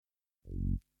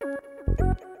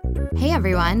Hey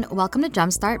everyone, welcome to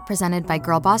Jumpstart presented by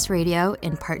Girl Boss Radio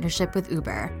in partnership with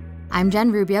Uber. I'm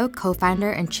Jen Rubio,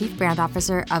 co-founder and chief brand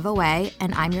officer of Away,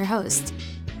 and I'm your host.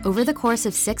 Over the course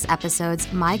of 6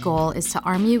 episodes, my goal is to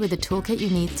arm you with the toolkit you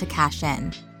need to cash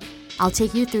in. I'll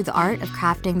take you through the art of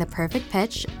crafting the perfect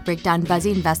pitch, break down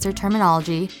buzzy investor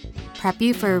terminology, prep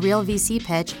you for a real VC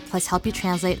pitch, plus help you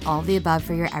translate all of the above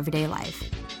for your everyday life.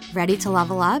 Ready to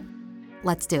level up?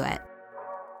 Let's do it.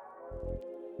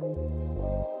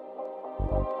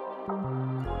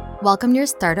 Welcome to your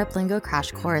Startup Lingo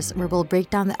crash course, where we'll break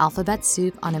down the alphabet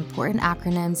soup on important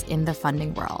acronyms in the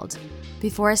funding world.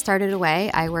 Before I started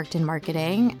Away, I worked in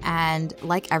marketing, and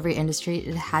like every industry,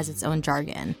 it has its own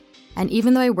jargon. And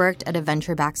even though I worked at a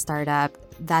venture-backed startup,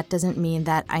 that doesn't mean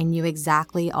that I knew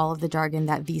exactly all of the jargon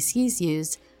that VCs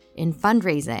use in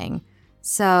fundraising.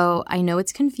 So I know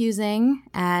it's confusing,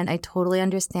 and I totally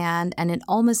understand, and it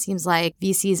almost seems like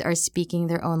VCs are speaking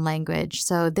their own language.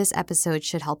 So this episode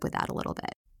should help with that a little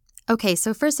bit. Okay,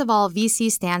 so first of all, VC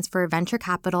stands for venture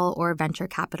capital or venture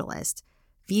capitalist.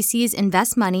 VCs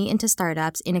invest money into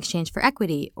startups in exchange for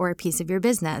equity or a piece of your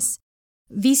business.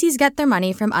 VCs get their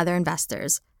money from other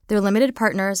investors. They're limited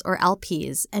partners or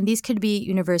LPs, and these could be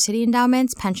university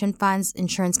endowments, pension funds,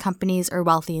 insurance companies, or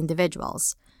wealthy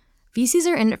individuals. VCs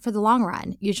are in it for the long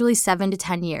run, usually 7 to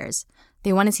 10 years.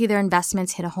 They want to see their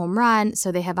investments hit a home run,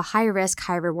 so they have a high-risk,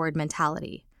 high-reward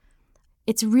mentality.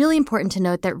 It's really important to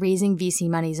note that raising VC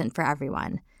money isn't for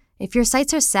everyone. If your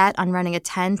sights are set on running a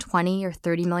 $10, $20, or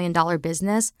 $30 million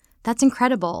business, that's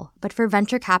incredible. But for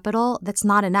venture capital, that's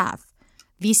not enough.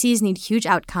 VCs need huge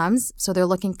outcomes, so they're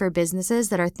looking for businesses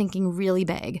that are thinking really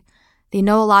big. They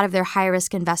know a lot of their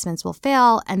high-risk investments will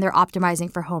fail, and they're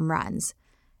optimizing for home runs.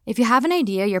 If you have an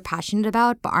idea you're passionate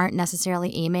about but aren't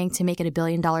necessarily aiming to make it a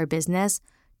billion-dollar business,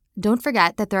 don't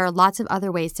forget that there are lots of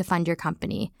other ways to fund your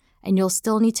company, and you'll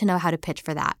still need to know how to pitch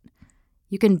for that.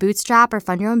 You can bootstrap or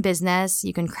fund your own business.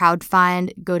 You can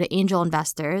crowdfund, go to angel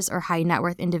investors or high net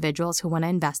worth individuals who want to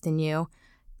invest in you.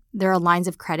 There are lines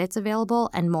of credits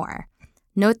available and more.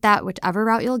 Note that whichever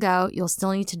route you'll go, you'll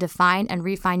still need to define and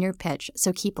refine your pitch,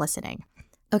 so keep listening.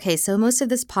 Okay, so most of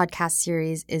this podcast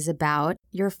series is about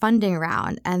your funding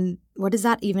round. And what does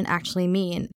that even actually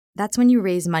mean? That's when you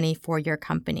raise money for your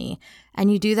company.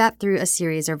 And you do that through a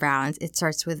series of rounds. It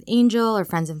starts with angel or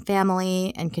friends and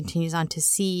family and continues on to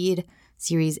seed,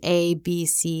 series A, B,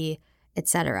 C,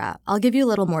 etc. I'll give you a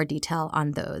little more detail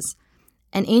on those.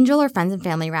 An angel or friends and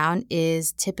family round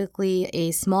is typically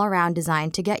a small round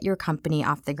designed to get your company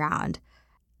off the ground.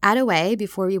 At Away,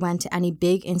 before we went to any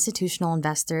big institutional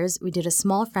investors, we did a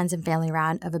small friends and family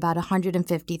round of about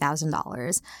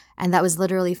 $150,000, and that was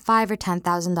literally $5,000 or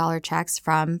 $10,000 checks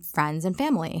from friends and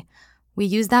family. We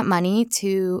used that money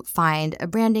to find a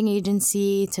branding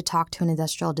agency, to talk to an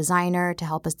industrial designer to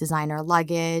help us design our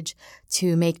luggage,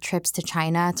 to make trips to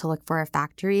China to look for our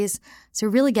factories. So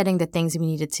really getting the things we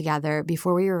needed together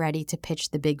before we were ready to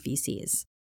pitch the big VCs.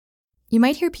 You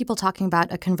might hear people talking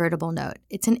about a convertible note.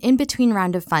 It's an in-between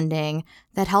round of funding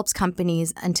that helps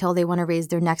companies until they want to raise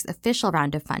their next official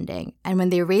round of funding. And when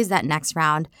they raise that next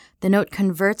round, the note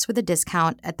converts with a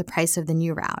discount at the price of the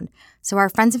new round. So our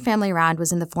friends and family round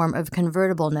was in the form of a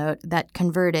convertible note that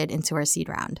converted into our seed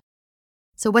round.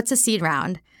 So what's a seed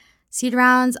round? Seed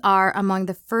rounds are among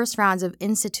the first rounds of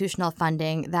institutional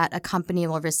funding that a company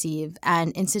will receive,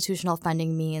 and institutional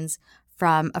funding means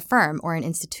from a firm or an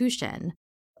institution.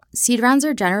 Seed rounds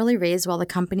are generally raised while the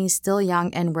company is still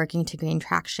young and working to gain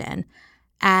traction,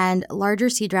 and larger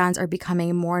seed rounds are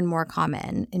becoming more and more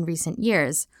common in recent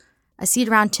years. A seed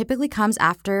round typically comes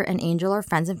after an angel or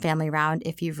friends and family round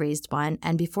if you've raised one,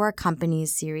 and before a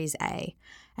company's Series A.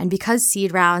 And because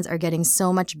seed rounds are getting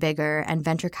so much bigger and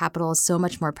venture capital is so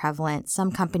much more prevalent,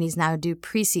 some companies now do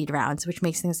pre-seed rounds, which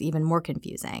makes things even more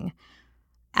confusing.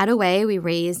 At Away, we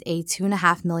raised a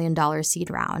 $2.5 million seed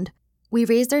round. We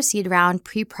raised our seed round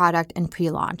pre-product and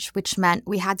pre-launch, which meant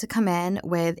we had to come in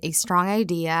with a strong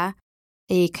idea,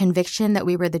 a conviction that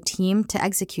we were the team to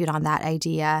execute on that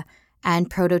idea, and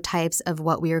prototypes of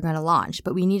what we were going to launch.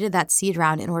 But we needed that seed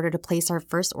round in order to place our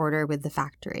first order with the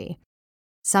factory.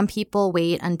 Some people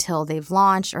wait until they've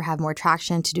launched or have more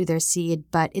traction to do their seed,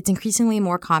 but it's increasingly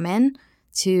more common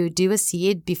to do a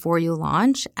seed before you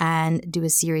launch and do a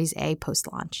Series A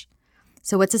post-launch.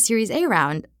 So what's a Series A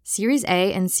round? Series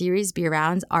A and Series B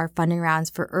rounds are funding rounds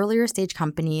for earlier stage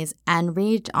companies and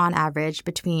range on average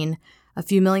between a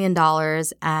few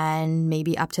 $1,000,000 and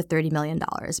maybe up to $30 million,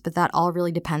 but that all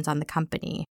really depends on the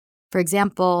company. For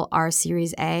example, our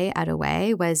Series A at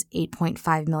Away was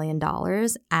 $8.5 million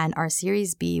and our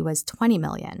Series B was $20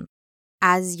 million.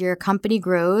 As your company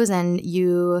grows and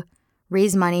you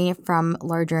raise money from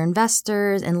larger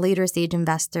investors and later stage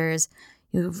investors.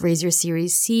 You raise your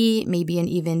Series C, maybe an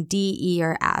even D, E,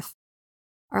 or F.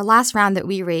 Our last round that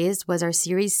we raised was our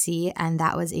Series C, and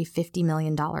that was a $50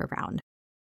 million round.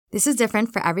 This is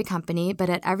different for every company, but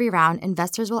at every round,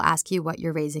 investors will ask you what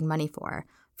you're raising money for.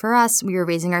 For us, we were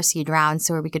raising our seed round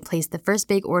so we could place the first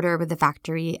big order with the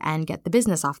factory and get the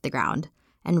business off the ground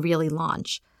and really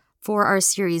launch. For our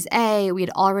Series A, we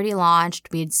had already launched,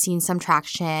 we had seen some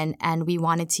traction, and we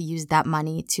wanted to use that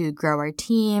money to grow our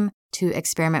team, to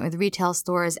experiment with retail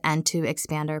stores, and to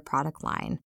expand our product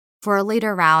line. For our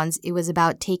later rounds, it was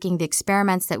about taking the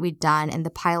experiments that we'd done and the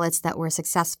pilots that were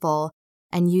successful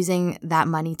and using that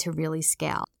money to really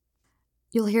scale.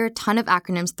 You'll hear a ton of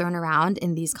acronyms thrown around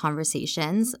in these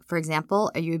conversations. For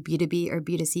example, are you a B2B or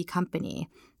B2C company?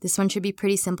 This one should be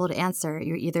pretty simple to answer.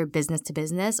 You're either business to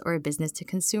business or a business to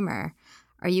consumer.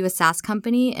 Are you a SaaS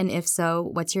company? And if so,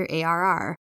 what's your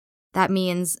ARR? That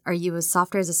means, are you a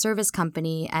software as a service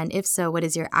company? And if so, what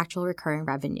is your actual recurring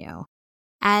revenue?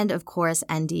 And of course,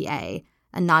 NDA,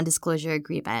 a non-disclosure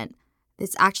agreement.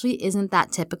 This actually isn't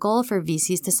that typical for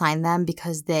VCs to sign them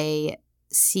because they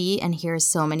see and hear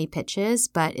so many pitches,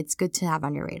 but it's good to have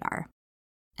on your radar.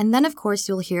 And then, of course,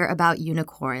 you'll hear about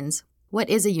unicorns. What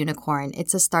is a unicorn?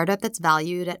 It's a startup that's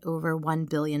valued at over $1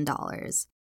 billion.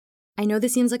 I know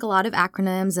this seems like a lot of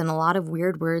acronyms and a lot of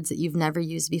weird words that you've never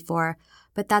used before,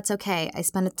 but that's okay. I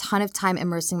spent a ton of time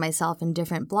immersing myself in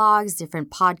different blogs, different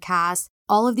podcasts.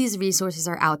 All of these resources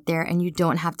are out there and you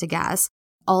don't have to guess.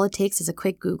 All it takes is a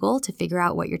quick Google to figure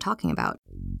out what you're talking about.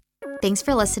 Thanks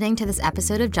for listening to this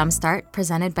episode of Jumpstart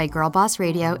presented by Girl Boss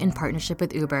Radio in partnership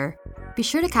with Uber. Be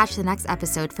sure to catch the next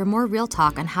episode for more real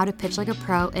talk on how to pitch like a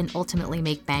pro and ultimately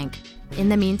make bank. In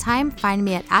the meantime, find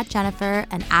me at Jennifer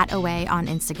and @away on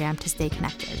Instagram to stay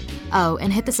connected. Oh,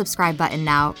 and hit the subscribe button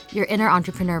now. Your inner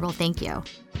entrepreneur will thank you.